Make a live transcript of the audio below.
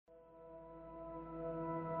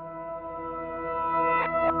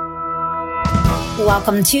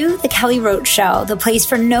Welcome to The Kelly Roach Show, the place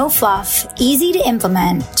for no fluff, easy to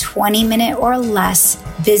implement, 20-minute or less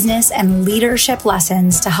business and leadership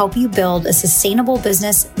lessons to help you build a sustainable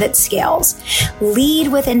business that scales. Lead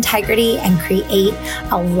with integrity and create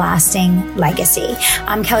a lasting legacy.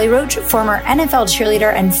 I'm Kelly Roach, former NFL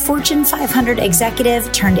cheerleader and Fortune 500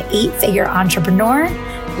 executive turned 8-figure entrepreneur.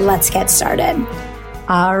 Let's get started.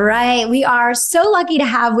 All right. We are so lucky to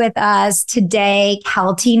have with us today,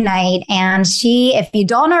 Keltie Knight. And she, if you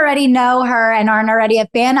don't already know her and aren't already a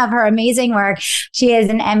fan of her amazing work, she is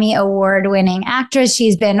an Emmy award-winning actress.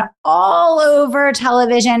 She's been all over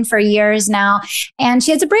television for years now. And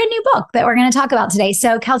she has a brand new book that we're going to talk about today.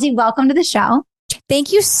 So Keltie, welcome to the show.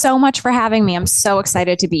 Thank you so much for having me. I'm so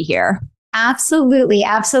excited to be here. Absolutely.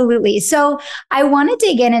 Absolutely. So I want to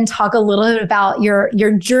dig in and talk a little bit about your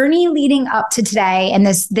journey leading up to today and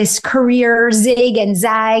this career zig and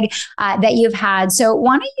zag that you've had. So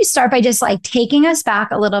why don't you start by just like taking us back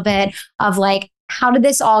a little bit of like, how did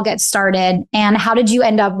this all get started and how did you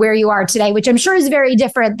end up where you are today, which I'm sure is very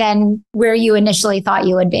different than where you initially thought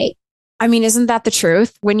you would be? I mean, isn't that the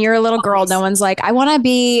truth? When you're a little girl, no one's like, I want to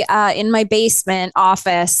be in my basement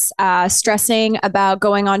office, stressing about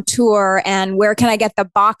going on tour and where can I get the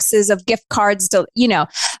boxes of gift cards to,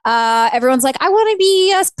 everyone's like, I want to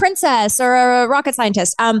be a princess or a rocket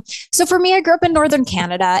scientist. So for me, I grew up in Northern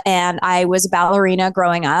Canada and I was a ballerina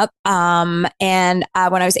growing up. And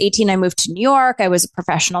when I was 18, I moved to New York. I was a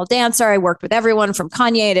professional dancer. I worked with everyone from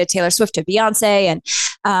Kanye to Taylor Swift to Beyonce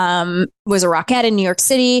and was a rockette in New York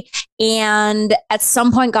City. And at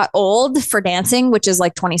some point got old for dancing, which is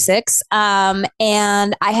like 26. And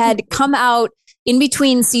I had come out in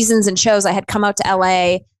between seasons and shows. I had come out to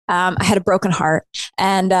LA. I had a broken heart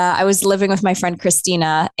and I was living with my friend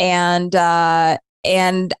Christina and I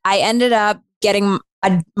ended up getting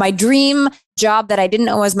my dream job that I didn't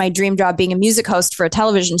know was my dream job, being a music host for a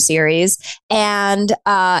television series and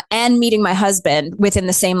meeting my husband within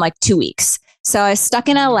the same like 2 weeks. So I was stuck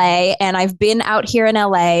in LA and I've been out here in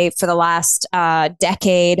LA for the last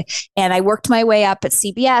decade. And I worked my way up at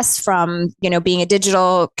CBS from, being a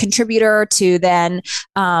digital contributor to then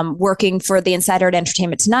working for the Insider at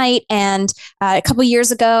Entertainment Tonight. And a couple of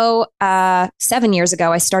years ago, 7 years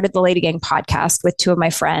ago, I started the Lady Gang podcast with two of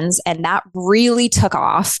my friends and that really took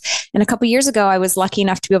off. And a couple of years ago, I was lucky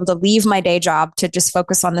enough to be able to leave my day job to just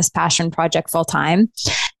focus on this passion project full time.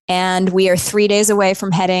 And we are 3 days away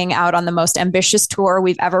from heading out on the most ambitious tour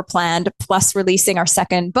we've ever planned, plus releasing our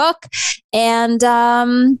second book. And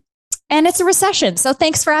it's a recession. So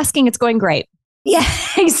thanks for asking. It's going great. Yeah,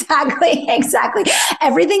 exactly.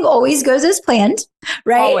 Everything always goes as planned,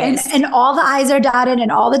 right? And all the I's are dotted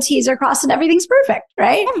and all the T's are crossed and everything's perfect,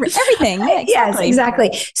 right? Everything. Yeah, exactly. Yes,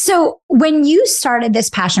 exactly. So when you started this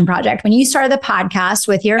passion project, when you started the podcast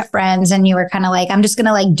with your friends and you were kind of like, I'm just going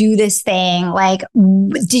to like do this thing, like,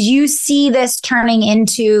 did you see this turning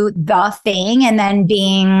into the thing and then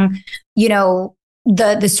being,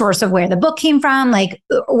 the source of where the book came from? Like,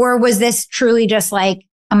 or was this truly just like,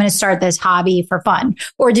 I'm going to start this hobby for fun?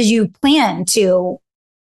 Or did you plan to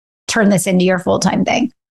turn this into your full-time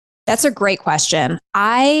thing? That's a great question.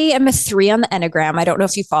 I am a 3 on the Enneagram. I don't know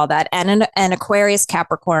if you follow that, and an Aquarius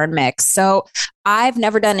Capricorn mix. So I've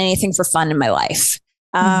never done anything for fun in my life.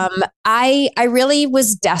 I really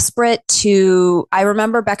was desperate I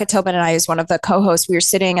remember Becca Tobin and I, as one of the co-hosts, we were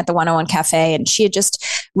sitting at the 101 Cafe and she had just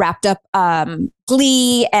wrapped up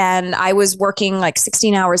Glee and I was working like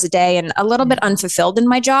 16 hours a day and a little bit unfulfilled in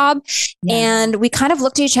my job. Yeah. And we kind of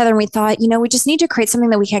looked at each other and we thought, we just need to create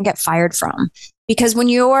something that we can't get fired from. Because when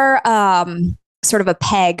you're sort of a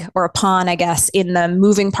peg or a pawn, I guess, in the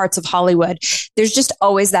moving parts of Hollywood, there's just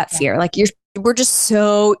always that fear. Like we're just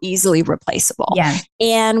so easily replaceable. Yeah.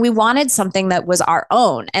 And we wanted something that was our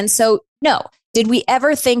own. And so, no, did we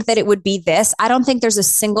ever think that it would be this? I don't think there's a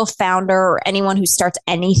single founder or anyone who starts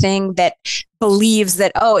anything that believes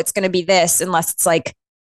that, it's going to be this, unless it's like,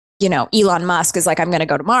 Elon Musk is like, I'm going to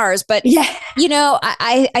go to Mars. But,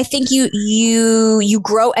 I think you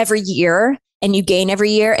grow every year and you gain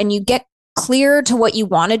every year and you get clear to what you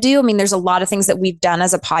want to do. I mean, there's a lot of things that we've done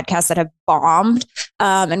as a podcast that have bombed.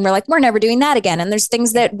 And we're like, we're never doing that again. And there's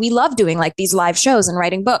things that we love doing, like these live shows and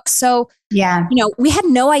writing books. So, we had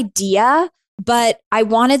no idea, but I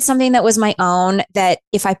wanted something that was my own, that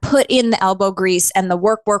if I put in the elbow grease and the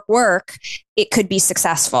work, it could be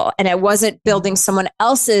successful. And I wasn't building someone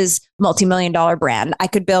else's multi-million-dollar brand. I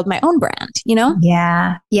could build my own brand,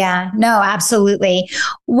 Yeah. No, absolutely.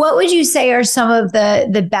 What would you say are some of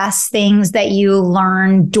the best things that you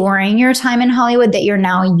learned during your time in Hollywood that you're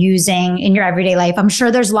now using in your everyday life? I'm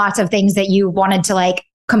sure there's lots of things that you wanted to like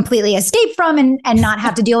completely escape from and not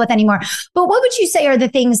have to deal with anymore. But what would you say are the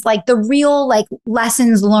things like the real like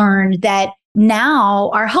lessons learned that now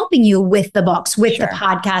are helping you with the books, with the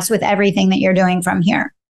podcast, with everything that you're doing from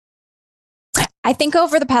here? I think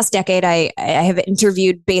over the past decade, I have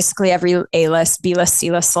interviewed basically every A-list, B-list,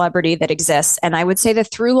 C-list celebrity that exists. And I would say the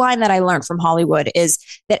through line that I learned from Hollywood is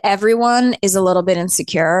that everyone is a little bit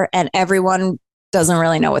insecure and everyone doesn't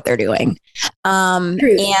really know what they're doing. And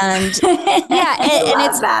yeah,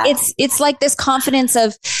 and it's like this confidence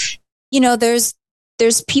of,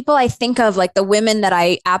 there's people I think of, like the women that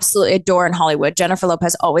I absolutely adore in Hollywood. Jennifer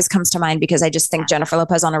Lopez always comes to mind because I just think Jennifer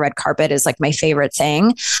Lopez on a red carpet is like my favorite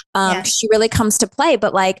thing. She really comes to play,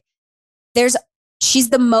 but like she's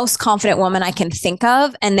the most confident woman I can think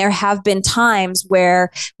of. And there have been times where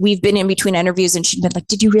we've been in between interviews and she's been like,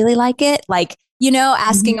 did you really like it? Like,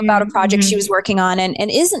 asking about a project she was working on and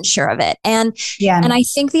isn't sure of it. And I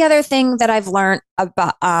think the other thing that I've learned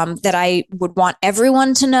about that I would want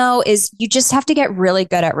everyone to know is you just have to get really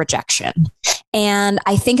good at rejection. And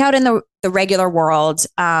I think out in the regular world,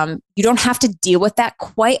 you don't have to deal with that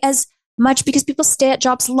quite as much because people stay at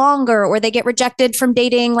jobs longer or they get rejected from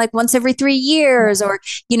dating like once every 3 years or,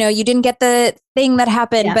 you didn't get the thing that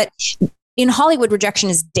happened. Yeah. But in Hollywood, rejection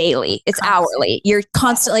is daily. It's hourly. You're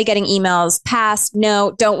constantly getting emails, pass,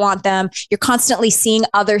 no, don't want them. You're constantly seeing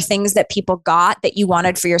other things that people got that you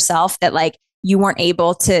wanted for yourself that like you weren't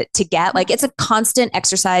able to get. Like it's a constant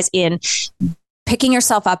exercise in picking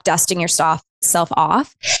yourself up, dusting yourself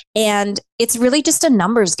off. And it's really just a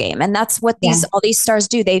numbers game. And that's what all these stars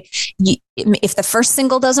do. If the first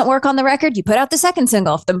single doesn't work on the record, you put out the second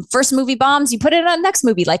single. If the first movie bombs, you put it on the next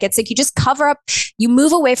movie. Like it's like you just cover up, you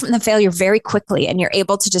move away from the failure very quickly and you're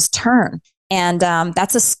able to just turn. And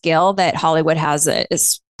that's a skill that Hollywood has.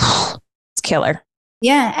 It's killer.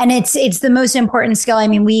 Yeah. And it's the most important skill. I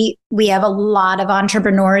mean, we have a lot of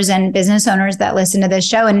entrepreneurs and business owners that listen to this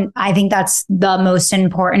show. And I think that's the most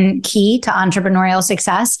important key to entrepreneurial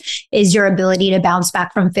success is your ability to bounce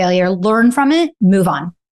back from failure, learn from it, move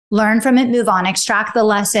on. Learn from it, move on, extract the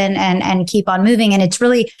lesson and keep on moving. And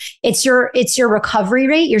it's your recovery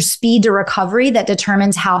rate, your speed to recovery that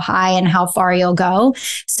determines how high and how far you'll go.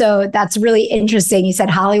 So that's really interesting. You said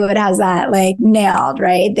Hollywood has that like nailed,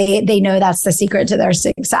 right? They know that's the secret to their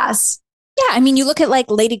success. Yeah. I mean, you look at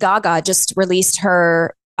like Lady Gaga just released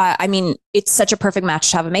her it's such a perfect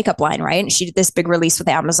match to have a makeup line, right? And she did this big release with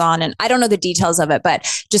Amazon and I don't know the details of it, but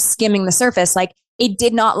just skimming the surface, like it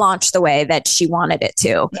did not launch the way that she wanted it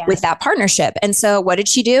to with that partnership. And so what did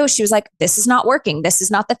she do? She was like, this is not working. This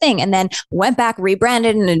is not the thing. And then went back,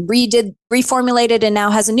 rebranded and reformulated and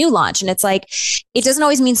now has a new launch. And it's like, it doesn't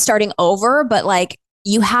always mean starting over, but like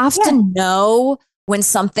you have to know when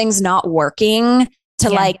something's not working to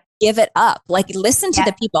like give it up, like listen to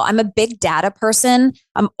the people. I'm a big data person.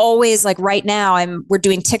 I'm always like right now we're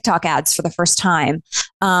doing TikTok ads for the first time.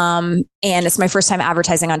 And it's my first time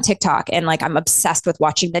advertising on TikTok. And like, I'm obsessed with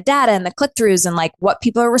watching the data and the click-throughs and like what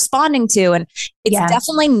people are responding to. And it's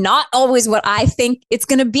definitely not always what I think it's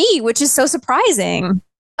going to be, which is so surprising.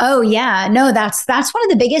 Oh yeah. No, that's one of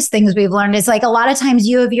the biggest things we've learned is like a lot of times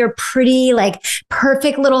you have your pretty like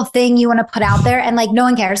perfect little thing you want to put out there and like no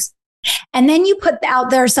one cares. And then you put out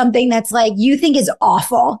there something that's like, you think is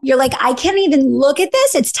awful. You're like, I can't even look at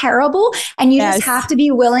this. It's terrible. And you just have to be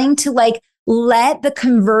willing to like, let the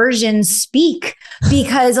conversion speak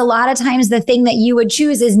because a lot of times the thing that you would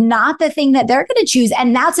choose is not the thing that they're going to choose.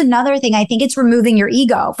 And that's another thing. I think it's removing your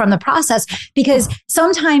ego from the process because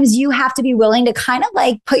sometimes you have to be willing to kind of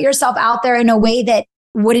like put yourself out there in a way that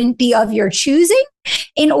wouldn't be of your choosing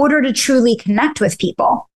in order to truly connect with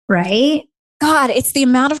people. Right. God, it's the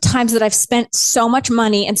amount of times that I've spent so much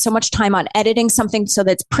money and so much time on editing something so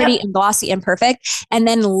that's pretty and glossy and perfect. And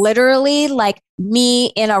then literally like me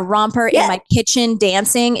in a romper in my kitchen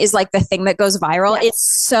dancing is like the thing that goes viral. It's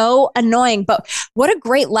so annoying, but what a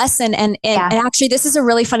great lesson. And actually this is a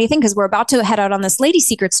really funny thing because we're about to head out on this Lady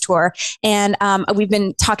Secrets tour. And we've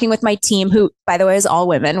been talking with my team who, by the way, is all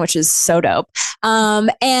women, which is so dope.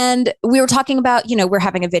 And we were talking about, we're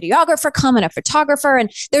having a videographer come and a photographer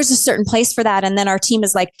and there's a certain place for that. And then our team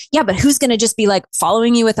is like, yeah, but who's going to just be like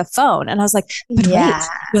following you with a phone? And I was like, but wait,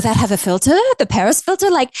 will that have a filter? The Paris filter?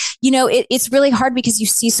 Like, it's really hard because you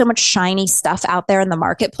see so much shiny stuff out there in the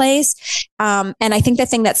marketplace. And I think the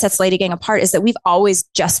thing that sets Lady Gang apart is that we've always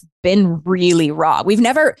just been really raw. We've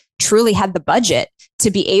never truly had the budget to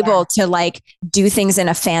be able to like do things in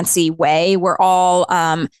a fancy way. We're all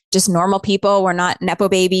just normal people. We're not Nepo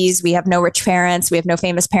babies. We have no rich parents. We have no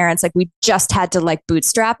famous parents. Like we just had to like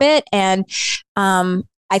bootstrap it. And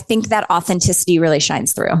I think that authenticity really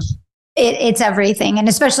shines through. It's everything. And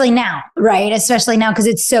especially now, right? Especially now, because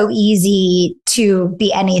it's so easy to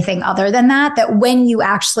be anything other than that, that when you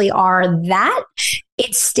actually are that,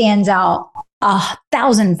 it stands out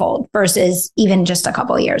 1,000-fold versus even just a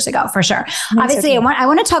couple of years ago, for sure. Obviously, I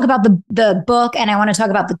want to talk about the book, and I want to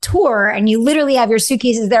talk about the tour. And you literally have your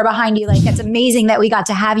suitcases there behind you. Like, it's amazing that we got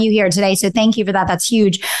to have you here today. So thank you for that. That's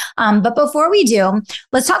huge. But before we do,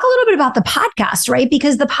 let's talk a little bit about the podcast, right?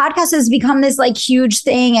 Because the podcast has become this like huge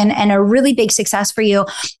thing and a really big success for you.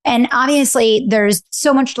 And obviously, there's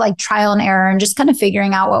so much like trial and error and just kind of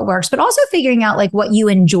figuring out what works, but also figuring out like what you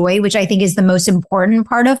enjoy, which I think is the most important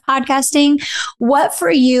part of podcasting. What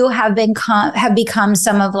for you have become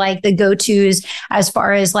some of like the go-tos as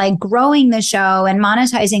far as like growing the show and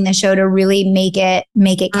monetizing the show to really make it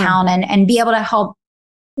count and be able to help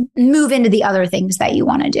move into the other things that you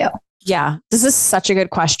want to do? Yeah, this is such a good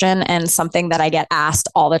question and something that I get asked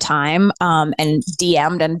all the time and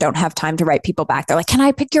DM'd and don't have time to write people back. They're like, can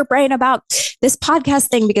I pick your brain about this podcast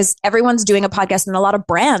thing? Because everyone's doing a podcast and a lot of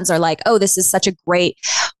brands are like, oh, this is such a great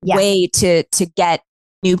way to get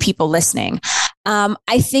new people listening.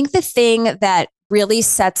 I think the thing that really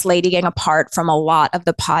sets Lady Gang apart from a lot of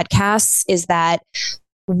the podcasts is that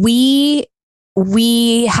we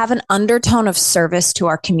have an undertone of service to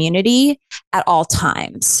our community at all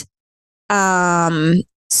times.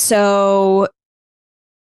 So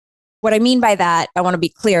what I mean by that, I want to be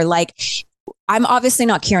clear, like, I'm obviously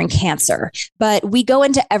not curing cancer, but we go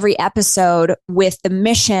into every episode with the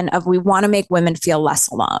mission of we want to make women feel less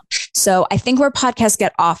alone. So I think where podcasts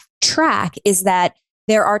get off track is that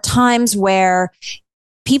there are times where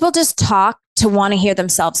people just talk to want to hear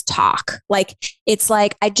themselves talk. Like, it's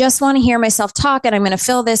like, I just want to hear myself talk and I'm going to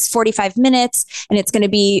fill this 45 minutes and it's going to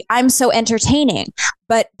be, I'm so entertaining.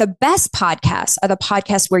 But the best podcasts are the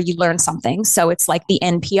podcasts where you learn something. So it's like the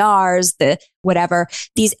NPRs, the whatever,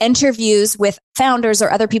 these interviews with founders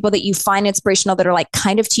or other people that you find inspirational that are like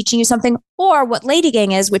kind of teaching you something, or what Lady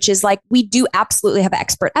Gang is, which is like, we do absolutely have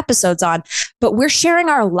expert episodes on, but we're sharing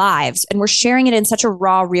our lives and we're sharing it in such a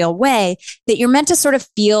raw, real way that you're meant to sort of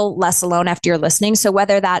feel less alone after you're listening. So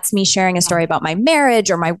whether that's me sharing a story about my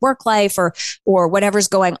marriage or my work life or whatever's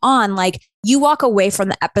going on, like, you walk away from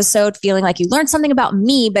the episode feeling like you learned something about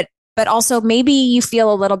me, but also maybe you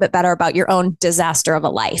feel a little bit better about your own disaster of a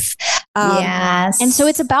life. Yes. And so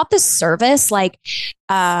it's about the service. Like,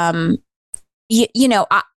 for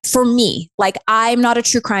me, like, I'm not a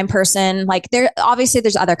true crime person. Like, there's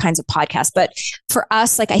other kinds of podcasts, but for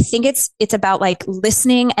us, like, I think it's about like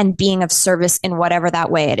listening and being of service in whatever that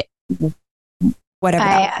way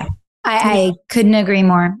I couldn't agree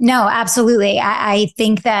more. No, absolutely. I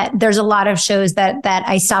think that there's a lot of shows that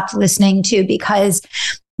I stopped listening to because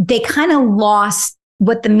they kind of lost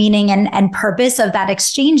what the meaning and purpose of that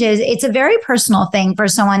exchange is. It's a very personal thing for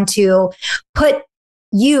someone to put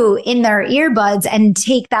you in their earbuds and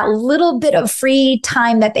take that little bit of free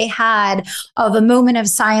time that they had of a moment of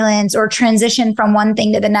silence or transition from one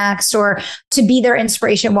thing to the next, or to be their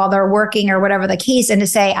inspiration while they're working or whatever the case, and to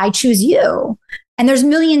say, I choose you. And there's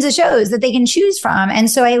millions of shows that they can choose from.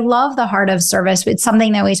 And so I love the heart of service. It's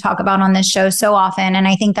something that we talk about on this show so often. And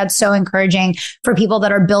I think that's so encouraging for people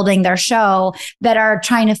that are building their show, that are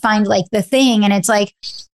trying to find like the thing. And it's like,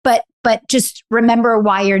 but just remember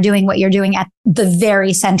why you're doing what you're doing at the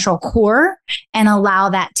very central core, and allow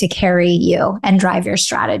that to carry you and drive your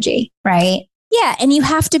strategy. Right. Yeah. And you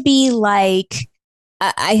have to be like,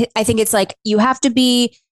 I think it's like, you have to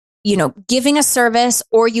be, giving a service,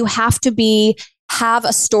 or you have to have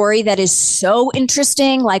a story that is so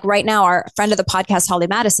interesting. Like right now, our friend of the podcast, Holly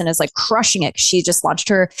Madison, is like crushing it. She just launched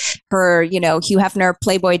her Hugh Hefner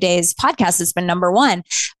Playboy Days podcast. It's been #1,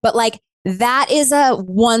 but like, that is a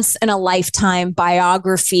once in a lifetime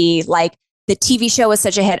biography. Like, the TV show was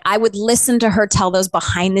such a hit. I would listen to her tell those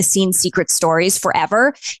behind the scenes secret stories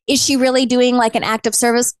forever. Is she really doing like an act of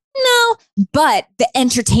service? No, but the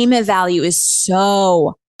entertainment value is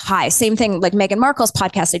so high. Same thing like Meghan Markle's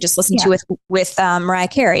podcast I just listened to with Mariah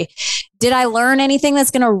Carey. Did I learn anything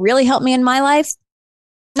that's going to really help me in my life?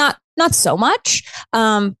 Not so much.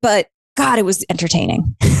 But God, it was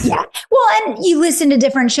entertaining. Yeah. Well, and you listen to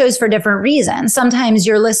different shows for different reasons. Sometimes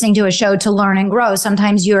you're listening to a show to learn and grow.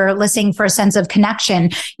 Sometimes you're listening for a sense of connection,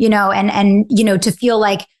 and to feel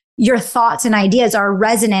like your thoughts and ideas are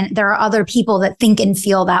resonant. There are other people that think and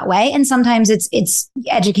feel that way. And sometimes it's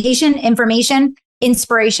education, information,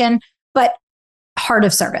 inspiration, but heart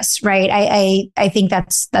of service, right? I think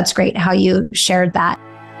that's great how you shared that.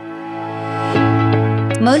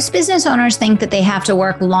 Most business owners think that they have to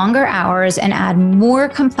work longer hours and add more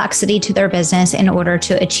complexity to their business in order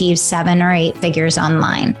to achieve 7 or 8 figures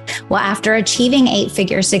online. Well, after achieving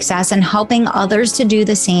 8-figure success and helping others to do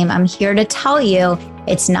the same, I'm here to tell you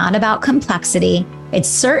it's not about complexity. It's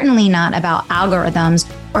certainly not about algorithms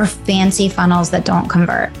or fancy funnels that don't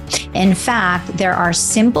convert. In fact, there are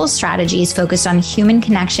simple strategies focused on human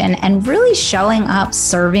connection and really showing up,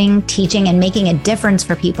 serving, teaching, and making a difference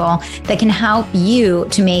for people that can help you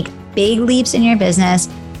to make big leaps in your business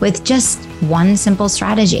with just one simple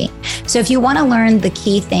strategy. So if you want to learn the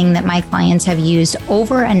key thing that my clients have used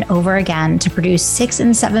over and over again to produce 6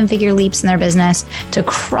 and 7-figure leaps in their business, to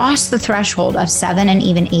cross the threshold of 7 and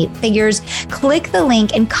even 8 figures, click the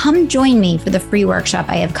link and come join me for the free workshop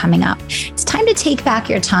I have coming up. It's time to take back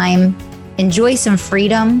your time, enjoy some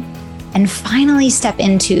freedom, and finally step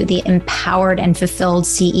into the empowered and fulfilled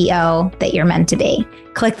CEO that you're meant to be.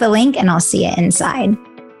 Click the link and I'll see you inside.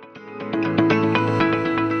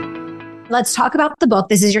 Let's talk about the book.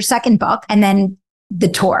 This is your second book, and then the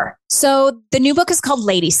tour. So the new book is called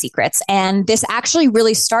Lady Secrets. And this actually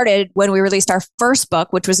really started when we released our first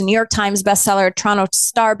book, which was a New York Times bestseller, Toronto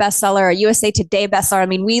Star bestseller, a USA Today bestseller. I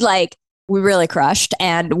mean, we really crushed,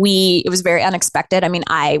 and it was very unexpected. I mean,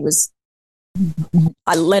 I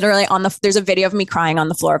literally there's a video of me crying on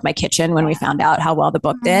the floor of my kitchen when we found out how well the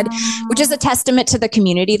book did, which is a testament to the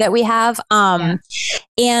community that we have.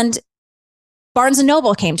 And Barnes and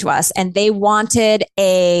Noble came to us and they wanted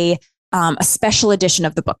a special edition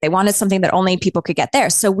of the book. They wanted something that only people could get there.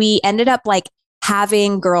 So we ended up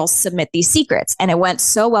having girls submit these secrets, and it went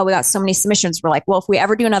so well. We got so many submissions. We're like, well, if we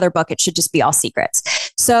ever do another book, it should just be all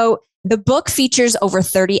secrets. So the book features over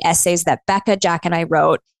 30 essays that Becca, Jack, and I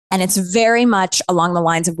wrote. And it's very much along the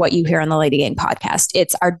lines of what you hear on the Lady Gang podcast.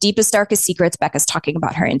 It's our deepest, darkest secrets. Becca's talking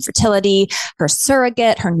about her infertility, her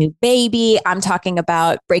surrogate, her new baby. I'm talking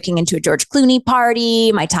about breaking into a George Clooney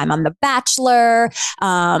party, my time on The Bachelor.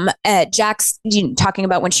 Jack's talking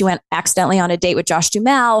about when she went accidentally on a date with Josh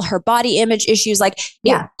Duhamel, her body image issues,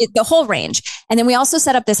 the whole range. And then we also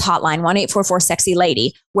set up this hotline,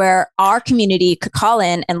 1-844-SEXY-LADY, where our community could call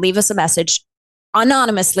in and leave us a message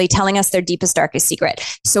anonymously telling us their deepest, darkest secret.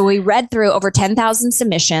 So we read through over 10,000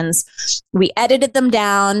 submissions. We edited them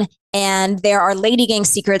down, and there are Lady Gang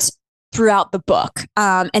secrets throughout the book.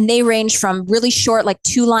 And they range from really short,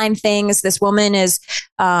 2-line things. This woman is,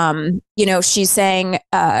 she's saying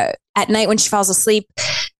at night when she falls asleep,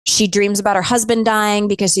 she dreams about her husband dying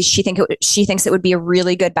because she thinks it would be a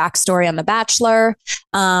really good backstory on The Bachelor.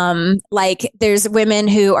 There's women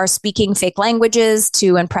who are speaking fake languages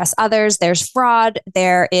to impress others. There's fraud.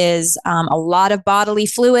 There is a lot of bodily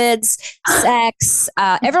fluids, sex.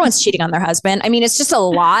 Everyone's cheating on their husband. I mean, it's just a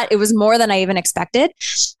lot. It was more than I even expected.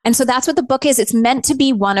 And so that's what the book is. It's meant to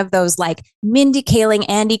be one of those Mindy Kaling,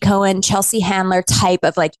 Andy Cohen, Chelsea Handler type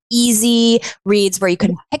of easy reads where you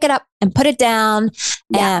can pick it up and put it down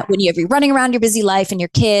when you're running around your busy life and your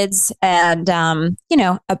kids, and a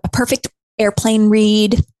perfect airplane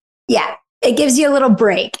read. Yeah. It gives you a little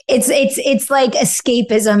break. It's like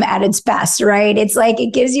escapism at its best, right? It's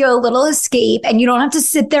it gives you a little escape, and you don't have to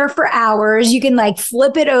sit there for hours. You can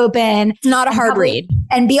flip it open. It's not a hard read.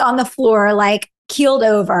 And be on the floor, keeled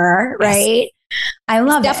over, right? Yes. I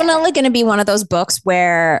love it. It's definitely going to be one of those books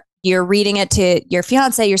where you're reading it to your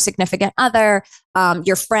fiance, your significant other,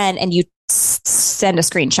 your friend, and you send a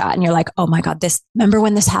screenshot and you're like, oh my God, remember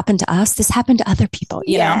when this happened to us? This happened to other people,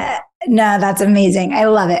 you know? No, that's amazing. I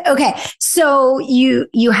love it. Okay. So you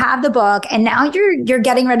have the book, and now you're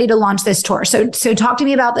getting ready to launch this tour. So talk to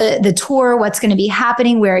me about the tour, what's going to be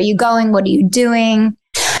happening, where are you going? What are you doing?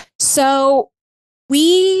 So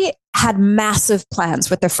we had massive plans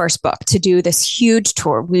with the first book to do this huge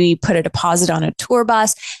tour. We put a deposit on a tour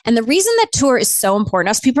bus. And the reason that tour is so important,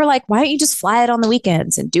 us people are like, why don't you just fly it on the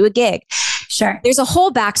weekends and do a gig? Sure. There's a whole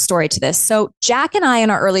backstory to this. So Jack and I in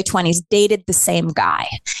our early 20s dated the same guy,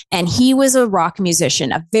 and he was a rock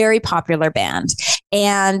musician, a very popular band.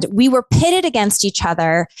 And we were pitted against each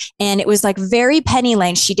other, and it was very Penny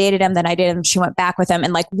Lane. She dated him, then I dated him. She went back with him.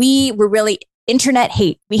 And we were really internet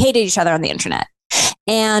hate. We hated each other on the internet.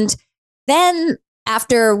 And then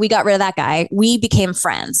after we got rid of that guy, we became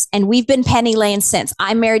friends, and we've been Penny Lane since.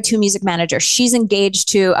 I'm married to a music manager. She's engaged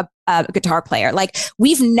to a guitar player.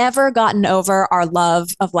 We've never gotten over our love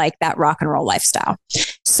of that rock and roll lifestyle.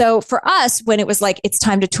 So for us, when it was it's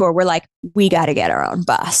time to tour, we're we got to get our own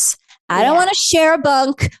bus. I don't want to share a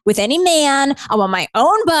bunk with any man. I want my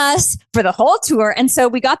own bus for the whole tour. And so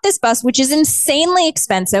we got this bus, which is insanely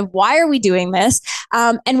expensive. Why are we doing this?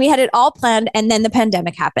 And we had it all planned. And then the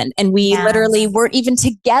pandemic happened. And we literally weren't even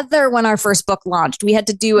together when our first book launched. We had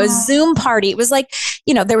to do a Zoom party. It was like,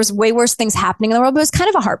 there was way worse things happening in the world, but it was kind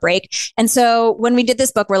of a heartbreak. And so when we did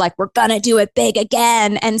this book, we're like, we're going to do it big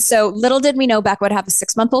again. And so little did we know Beck would have a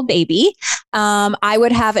 6-month-old baby. I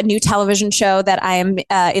would have a new television show that I am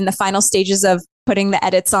in the final stages of putting the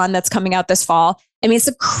edits on that's coming out this fall. I mean, it's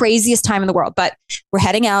the craziest time in the world, but we're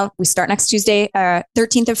heading out. We start next Tuesday,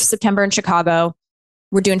 13th of September in Chicago.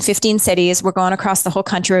 We're doing 15 cities. We're going across the whole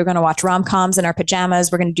country. We're going to watch rom-coms in our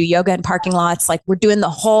pajamas. We're going to do yoga in parking lots. Like, we're doing the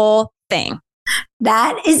whole thing.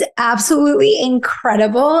 That is absolutely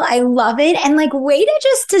incredible. I love it. And like, way to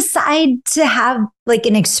just decide to have like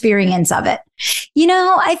an experience of it.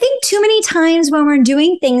 I think too many times when we're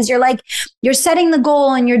doing things, you're setting the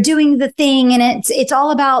goal and you're doing the thing, and it's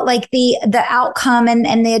all about like the outcome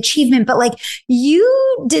and the achievement. But like,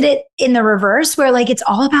 you did it in the reverse, where like, it's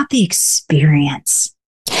all about the experience,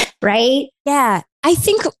 right? Yeah. I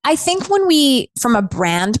think when we, from a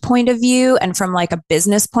brand point of view and from like a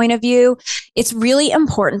business point of view, it's really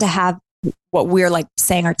important to have what we're like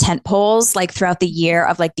saying are tent poles like throughout the year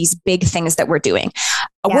of like these big things that we're doing.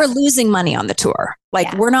 Yeah. We're losing money on the tour.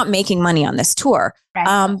 Like, we're not making money on this tour.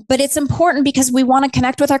 Right. But it's important because we want to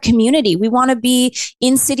connect with our community. We want to be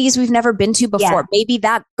in cities we've never been to before. Yeah. Maybe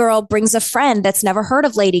that girl brings a friend that's never heard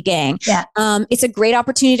of Lady Gang. Yeah. It's a great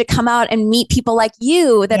opportunity to come out and meet people like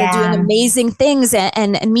you that are doing amazing things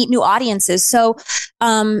and meet new audiences. So,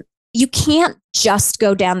 you can't just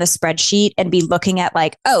go down the spreadsheet and be looking at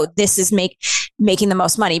like, oh, this is making the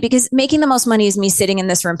most money, because making the most money is me sitting in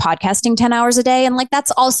this room podcasting 10 hours a day. And like,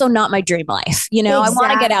 that's also not my dream life. Exactly. I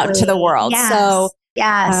want to get out into the world. Yes. So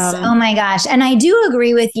yes. Oh my gosh. And I do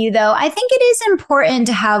agree with you though. I think it is important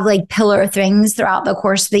to have like pillar things throughout the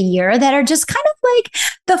course of the year that are just kind of like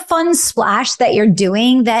the fun splash that you're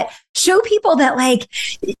doing that show people that like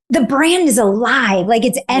the brand is alive, like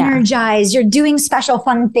it's energized. You're doing special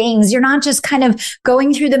fun things. You're not just kind of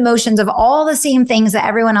going through the motions of all the same things that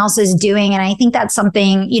everyone else is doing. And I think that's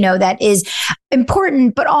something, that is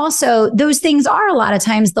important, but also those things are a lot of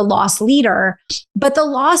times the lost leader, but the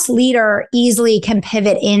lost leader easily can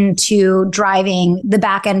pivot into driving the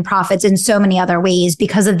back end profits in so many other ways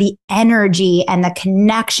because of the energy and the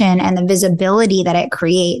connection and the visibility that it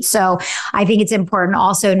creates. So I think it's important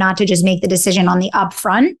also not to just make the decision on the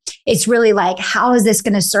upfront. It's really like, how is this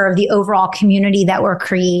going to serve the overall community that we're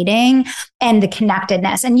creating and the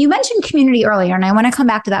connectedness? And you mentioned community earlier, and I want to come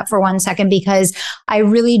back to that for 1 second, because I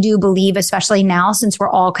really do believe, especially now, since we're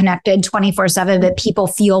all connected 24/7, that people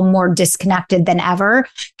feel more disconnected than ever.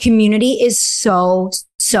 Community is so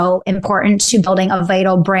important to building a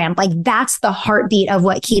vital brand. Like, that's the heartbeat of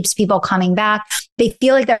what keeps people coming back. They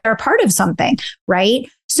feel like they're a part of something, right?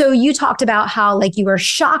 So you talked about how like you were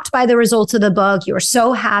shocked by the results of the book. You were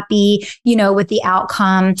so happy, with the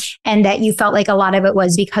outcome, and that you felt like a lot of it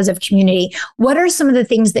was because of community. What are some of the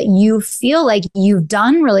things that you feel like you've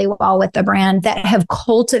done really well with the brand that have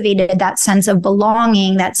cultivated that sense of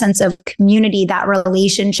belonging, that sense of community, that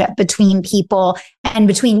relationship between people and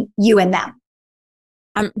between you and them?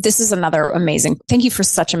 This is another amazing. Thank you for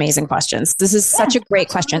such amazing questions. This is such a great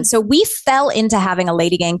question. So we fell into having a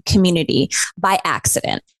Lady Gang community by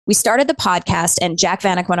accident. We started the podcast, and Jack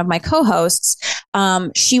Vanek, one of my co-hosts,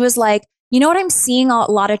 she was like, what I'm seeing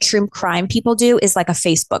a lot of true crime people do is like a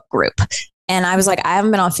Facebook group. And I was like, I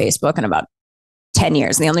haven't been on Facebook in about 10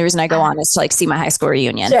 years. And the only reason I go on is to like see my high school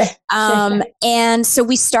reunion. Sure. And so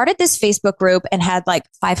we started this Facebook group and had like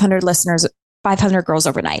 500 listeners, 500 girls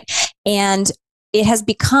overnight. And it has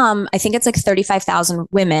become, I think it's like 35,000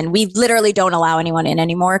 women. We literally don't allow anyone in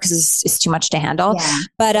anymore because it's too much to handle.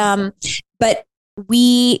 Yeah. But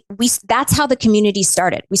we that's how the community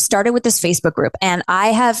started. We started with this Facebook group, and I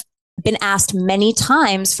have been asked many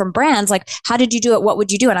times from brands, like, how did you do it? What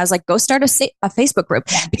would you do? And I was like, go start a Facebook group.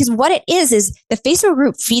 Yeah. Because what it is the Facebook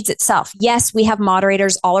group feeds itself. Yes, we have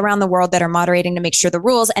moderators all around the world that are moderating to make sure the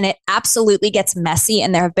rules, and it absolutely gets messy.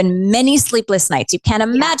 And there have been many sleepless nights. You can't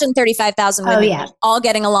imagine 35,000 women all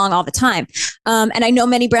getting along all the time. And I know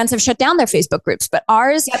many brands have shut down their Facebook groups, but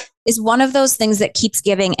ours is one of those things that keeps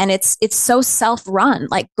giving. And it's so self-run.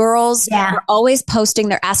 Like, girls are always posting,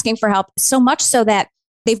 they're asking for help, so much so that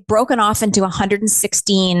they've broken off into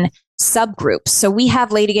 116 subgroups. So we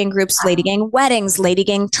have Lady Gang groups, Lady Gang weddings, Lady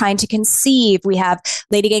Gang trying to conceive. We have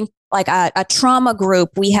Lady Gang, like a trauma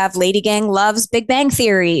group. We have Lady Gang loves Big Bang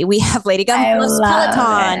Theory. We have Lady Gang loves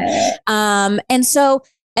Peloton. And so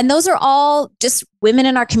And those are all just women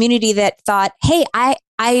in our community that thought, hey,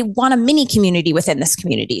 I want a mini community within this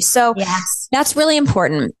community. So that's really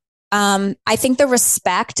important. I think the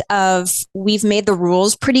respect of, we've made the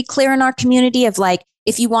rules pretty clear in our community of like,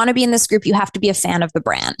 if you want to be in this group, you have to be a fan of the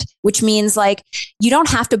brand, which means like, you don't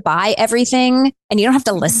have to buy everything and you don't have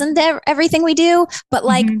to listen to everything we do, but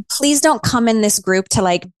like, please don't come in this group to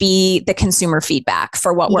like be the consumer feedback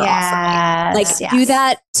for what we're offering. Like do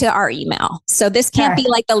that to our email. So this can't be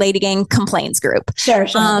like the Lady Gang complaints group.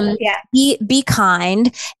 Be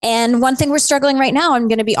kind. And one thing we're struggling right now, I'm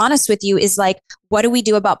going to be honest with you, is like, what do we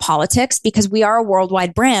do about politics? Because we are a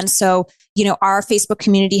worldwide brand. So, you know, our Facebook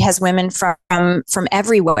community has women from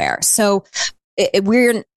everywhere. So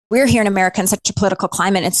we're here in America in such a political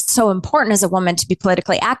climate. It's so important as a woman to be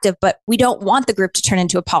politically active, but we don't want the group to turn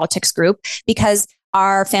into a politics group, because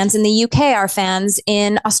our fans in the UK, our fans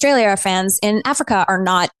in Australia, our fans in Africa are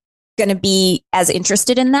not going to be as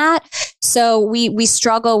interested in that. So we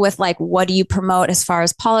struggle with like, what do you promote as far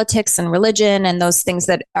as politics and religion and those things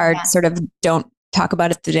that are sort of don't talk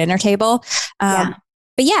about at the dinner table. But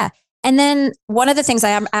yeah. And then one of the things, I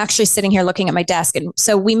am actually sitting here looking at my desk. And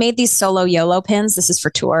so we made these solo YOLO pins. This is for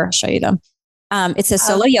tour. I'll show you them. It says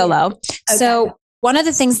solo YOLO. Okay. So one of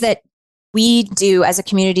the things that we do as a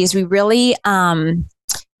community is we really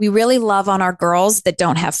love on our girls that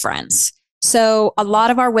don't have friends. So a lot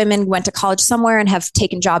of our women went to college somewhere and have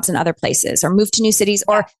taken jobs in other places or moved to new cities,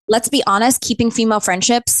 or let's be honest, keeping female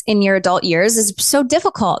friendships in your adult years is so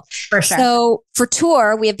difficult. For sure. So for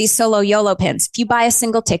tour, we have these solo YOLO pins. If you buy a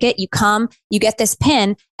single ticket, you come, you get this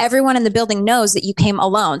pin, everyone in the building knows that you came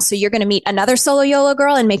alone. So you're going to meet another solo YOLO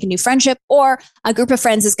girl and make a new friendship, or a group of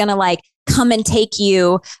friends is going to like come and take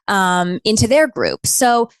you into their group.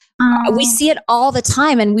 So we see it all the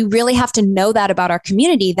time. And we really have to know that about our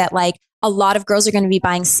community, that like, a lot of girls are going to be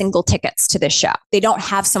buying single tickets to this show. They don't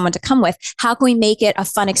have someone to come with. How can we make it a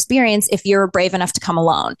fun experience if you're brave enough to come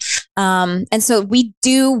alone? And so we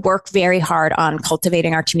do work very hard on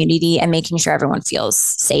cultivating our community and making sure everyone feels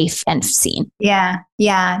safe and seen. Yeah.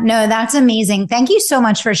 Yeah. No, that's amazing. Thank you so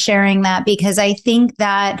much for sharing that, because I think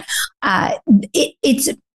that it's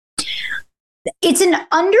an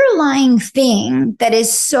underlying thing that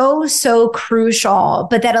is so crucial,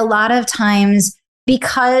 but that a lot of times,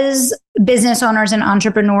 because business owners and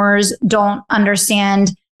entrepreneurs don't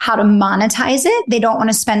understand how to monetize it, they don't want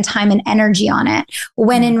to spend time and energy on it.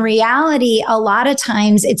 When in reality, a lot of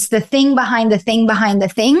times it's the thing behind the thing behind the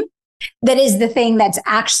thing that is the thing that's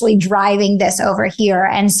actually driving this over here.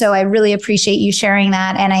 And so I really appreciate you sharing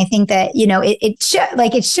that. And I think that, you know, it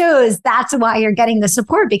shows that's why you're getting the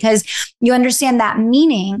support, because you understand that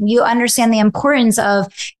meaning, you understand the importance of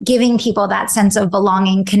giving people that sense of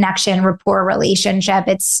belonging, connection, rapport, relationship.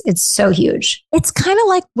 It's so huge. It's kind of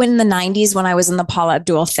like when in the 90s, when I was in the Paula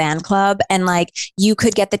Abdul fan club, and like you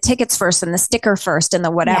could get the tickets first and the sticker first and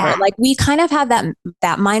the whatever. Yeah. Like we kind of have that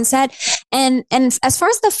mindset. And as far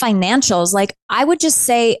as the financials, like I would just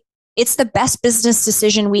say it's the best business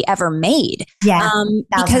decision we ever made. Yeah.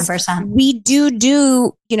 Because 1,000%. We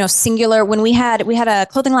do, you know, singular, when we had a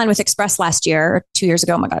clothing line with Express last year, or 2 years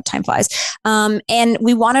ago. Oh my God, time flies. And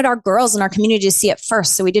we wanted our girls in our community to see it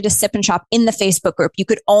first. So we did a sip and shop in the Facebook group. You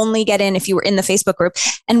could only get in if you were in the Facebook group.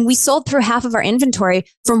 And we sold through half of our inventory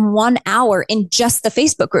from 1 hour in just the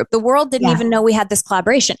Facebook group. The world didn't even know we had this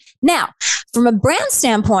collaboration. Now, from a brand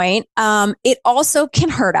standpoint, it also can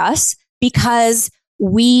hurt us, because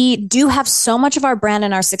we do have so much of our brand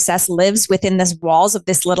and our success lives within this walls of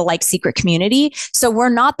this little like secret community. So we're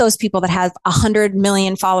not those people that have 100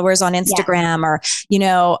 million followers on Instagram or, you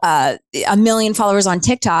know, 1 million followers on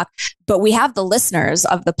TikTok, but we have the listeners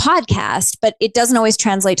of the podcast, but it doesn't always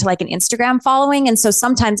translate to like an Instagram following. And so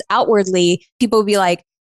sometimes outwardly people will be like,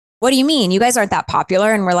 what do you mean? You guys aren't that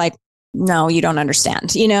popular. And we're like, no, you don't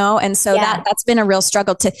understand, you know? And so that's been a real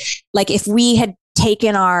struggle to, like, if we had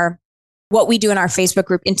taken what we do in our Facebook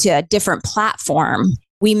group into a different platform,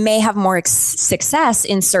 we may have more success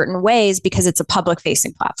in certain ways because it's a public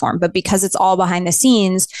facing platform, but because it's all behind the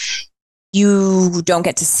scenes, you don't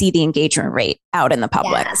get to see the engagement rate out in the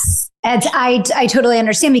public. Yes. And I totally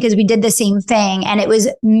understand, because we did the same thing, and it was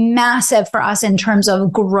massive for us in terms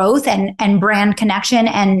of growth and brand connection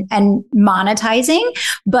and monetizing.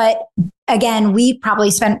 But again, we probably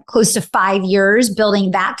spent close to 5 years building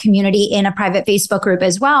that community in a private Facebook group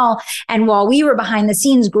as well. And while we were behind the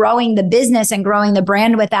scenes growing the business and growing the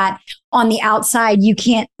brand with that, on the outside, you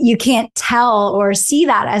can't tell or see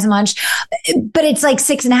that as much, but it's like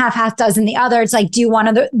 6.5, half dozen the other. It's like, do you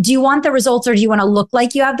want the results, or do you want to look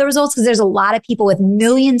like you have the results? Because there's a lot of people with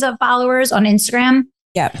millions of followers on Instagram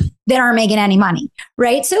Yeah. that aren't making any money,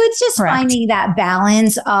 right? So it's just finding that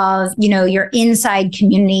balance of, your inside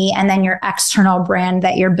community and then your external brand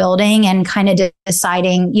that you're building, and kind of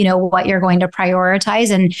deciding, what you're going to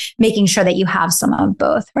prioritize and making sure that you have some of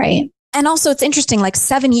both, right? And also it's interesting, like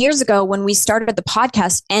 7 years ago when we started the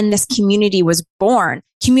podcast and this community was born,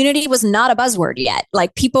 community was not a buzzword yet.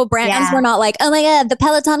 Like brands were not like, oh my God, the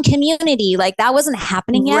Peloton community. Like that wasn't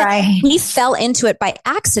happening yet. Right. We fell into it by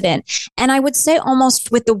accident. And I would say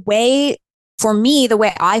almost with the way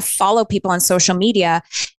I follow people on social media,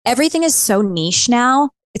 everything is so niche now.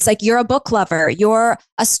 It's like, you're a book lover, you're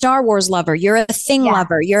a Star Wars lover, you're a thing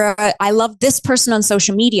lover, I love this person on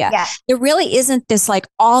social media. Yeah. There really isn't this like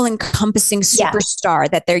all encompassing superstar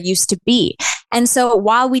that there used to be. And so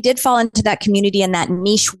while we did fall into that community and that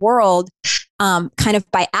niche world, kind of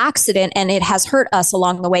by accident, and it has hurt us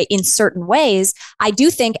along the way in certain ways, I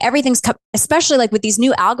do think everything's, especially like with these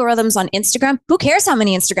new algorithms on Instagram, who cares how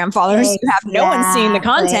many Instagram followers you have? No one's seeing the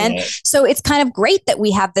content. So it's kind of great that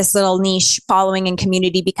we have this little niche following and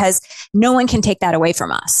community, because no one can take that away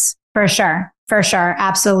from us. For sure. For sure.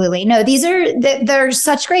 Absolutely. No, they're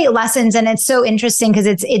such great lessons. And it's so interesting because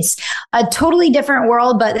it's a totally different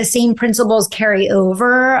world, but the same principles carry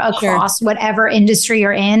over across whatever industry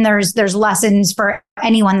you're in. There's lessons for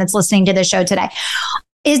anyone that's listening to the show today.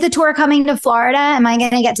 Is the tour coming to Florida? Am I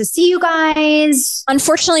going to get to see you guys?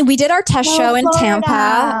 Unfortunately, we did our test show in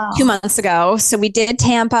Tampa 2 months ago. So we did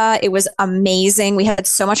Tampa. It was amazing. We had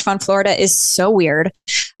so much fun. Florida is so weird.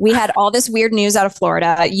 We had all this weird news out of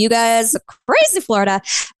Florida. You guys, crazy Florida.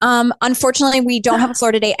 Unfortunately, we don't have a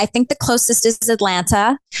Florida date. I think the closest is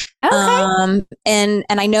Atlanta. Okay. And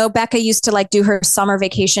I know Becca used to like do her summer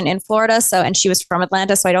vacation in Florida. And she was from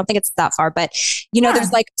Atlanta. So I don't think it's that far, but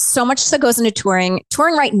there's like so much that goes into touring.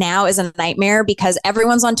 Touring right now is a nightmare because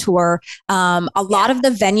everyone's on tour. A lot of the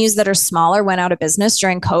venues that are smaller went out of business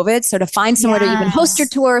during COVID. So to find somewhere to even host your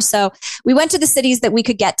tour. So we went to the cities that we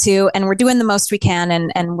could get to, and we're doing the most we can.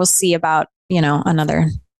 And we'll see about, another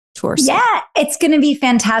tour. Yeah, it's going to be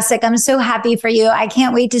fantastic. I'm so happy for you. I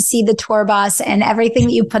can't wait to see the tour bus and everything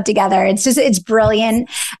that you put together. It's brilliant,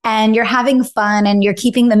 and you're having fun, and you're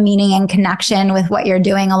keeping the meaning and connection with what you're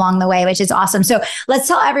doing along the way, which is awesome. So let's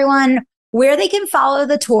tell everyone where they can follow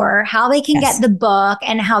the tour, how they can get the book,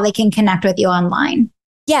 and how they can connect with you online.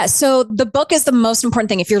 Yeah. So the book is the most important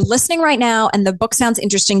thing. If you're listening right now and the book sounds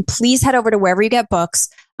interesting, please head over to wherever you get books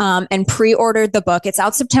and pre-order the book. It's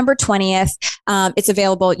out September 20th. It's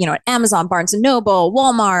available, at Amazon, Barnes & Noble,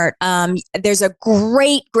 Walmart. There's a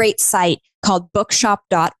great site called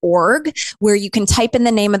bookshop.org, where you can type in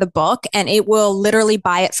the name of the book and it will literally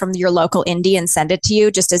buy it from your local indie and send it to you,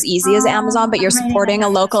 just as easy as Amazon, but you're supporting a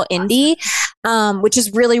local indie, which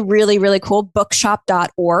is really, really, really cool.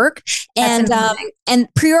 Bookshop.org. And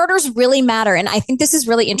pre-orders really matter. And I think this is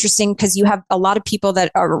really interesting because you have a lot of people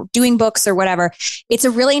that are doing books or whatever. It's a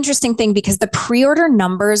really interesting thing because the pre-order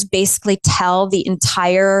numbers basically tell the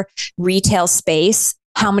entire retail space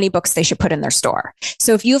how many books they should put in their store.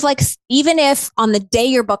 So if you have even if on the day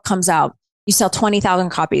your book comes out, you sell 20,000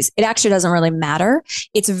 copies, it actually doesn't really matter.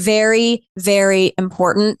 It's very, very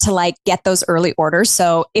important to get those early orders.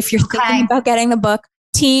 So if you're thinking about getting the book,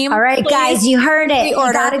 team. All right, guys, you heard it. You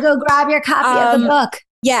got to go grab your copy of the book.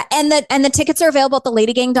 Yeah. And the tickets are available at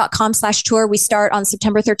theladygang.com/tour. We start on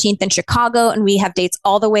September 13th in Chicago, and we have dates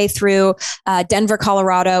all the way through Denver,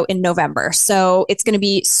 Colorado in November. So it's going to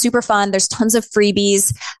be super fun. There's tons of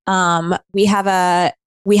freebies. We have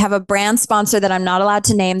a brand sponsor that I'm not allowed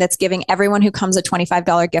to name that's giving everyone who comes a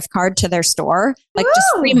 $25 gift card to their store,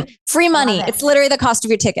 just free money. It's literally the cost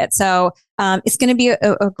of your ticket. So it's going to be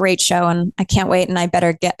a great show, and I can't wait, and I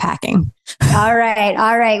better get packing. All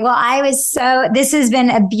right. Well, this has been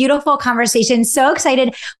a beautiful conversation. So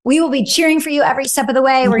excited. We will be cheering for you every step of the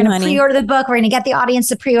way. We're going to pre-order the book. We're going to get the audience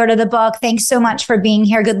to pre-order the book. Thanks so much for being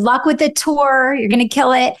here. Good luck with the tour. You're going to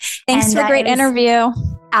kill it. Thanks for a great interview.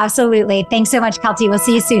 Absolutely. Thanks so much, Keltie. We'll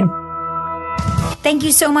see you soon. Thank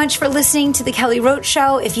you so much for listening to The Kelly Roach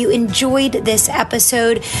Show. If you enjoyed this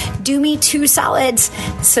episode, do me 2 solids.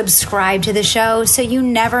 Subscribe to the show so you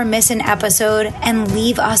never miss an episode, and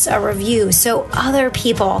leave us a review so other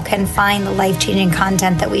people can find the life-changing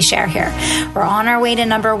content that we share here. We're on our way to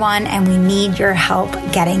 #1, and we need your help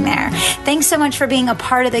getting there. Thanks so much for being a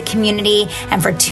part of the community and for